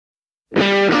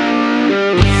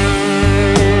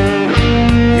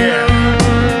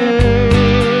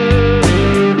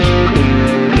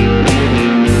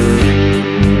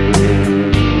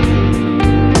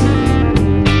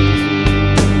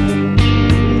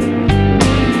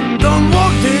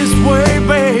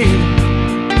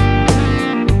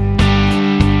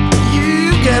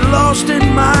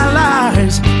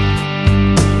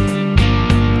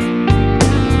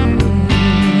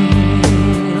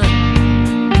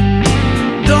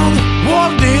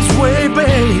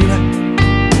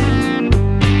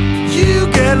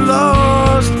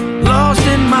Lost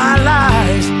in my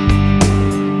lies.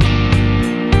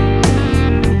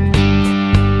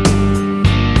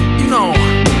 You know,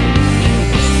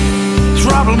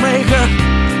 Troublemaker,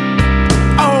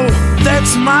 oh,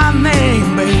 that's my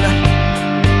name, baby.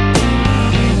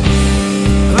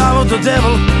 Love of the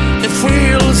devil, it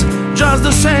feels just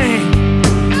the same.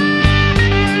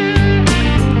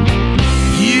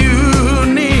 You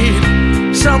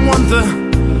need someone to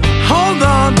hold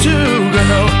on to,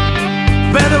 girl.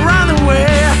 Better run away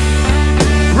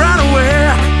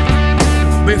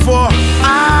before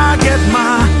I get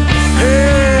my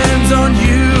hands on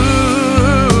you,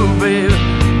 baby.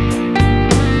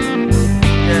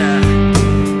 Yeah.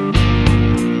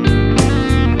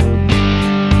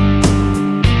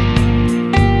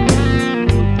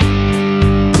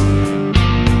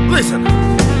 Listen,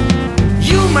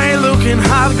 you may look in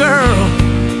hot, girl.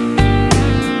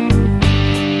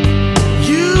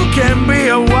 You can be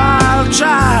a wild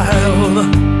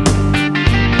child.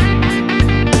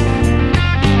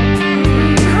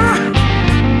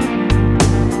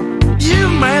 You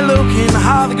may look in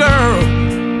hot, girl.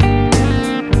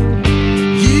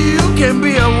 You can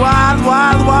be a wild,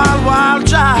 wild, wild, wild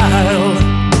child.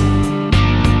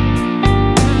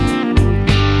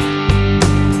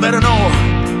 Better know,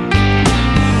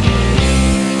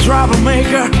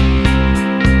 Troublemaker,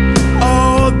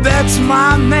 oh, that's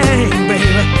my name,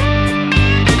 baby.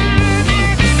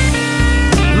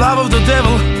 Love of the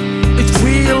devil, it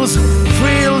feels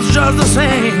just the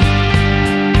same.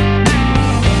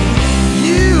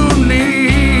 You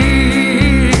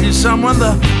need someone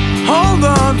to hold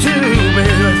on to,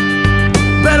 baby.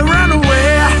 Better run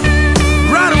away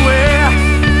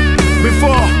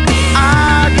before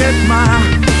I get my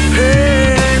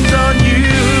hands on you,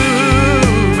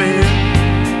 baby.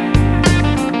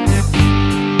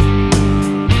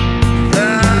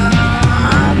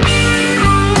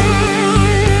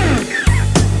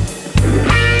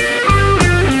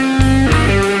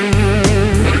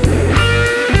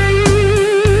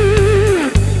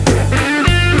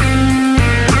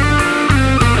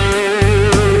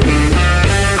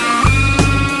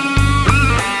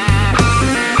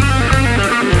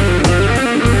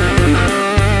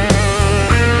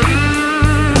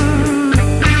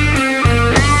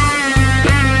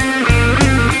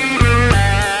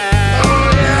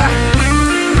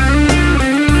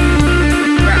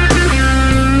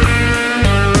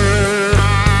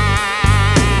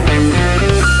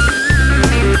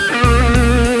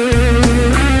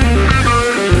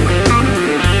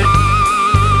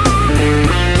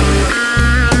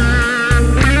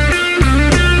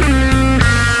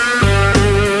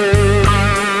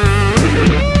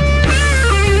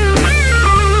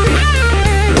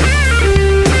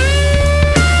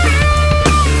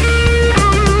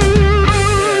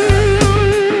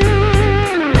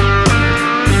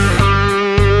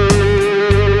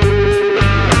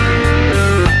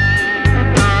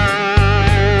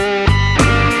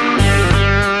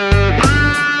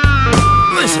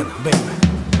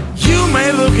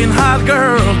 Hot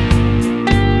girl,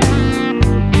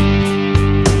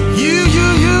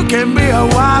 you can be a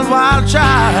wild, wild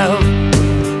child.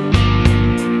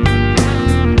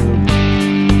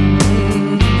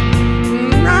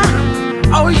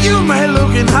 Oh, you may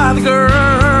look in hot,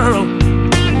 girl.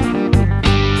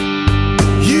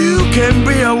 You can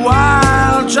be a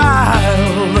wild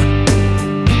child.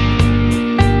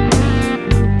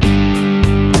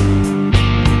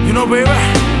 You know, baby,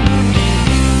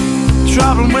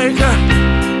 Troublemaker,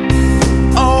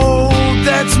 oh,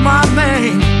 that's my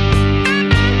name.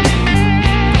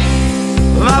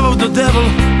 Love of the devil,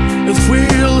 it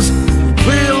feels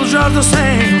just the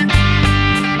same.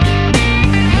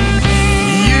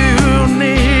 You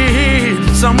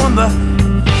need someone to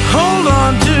hold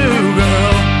on to,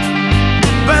 girl.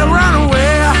 Better run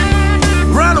away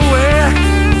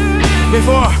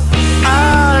before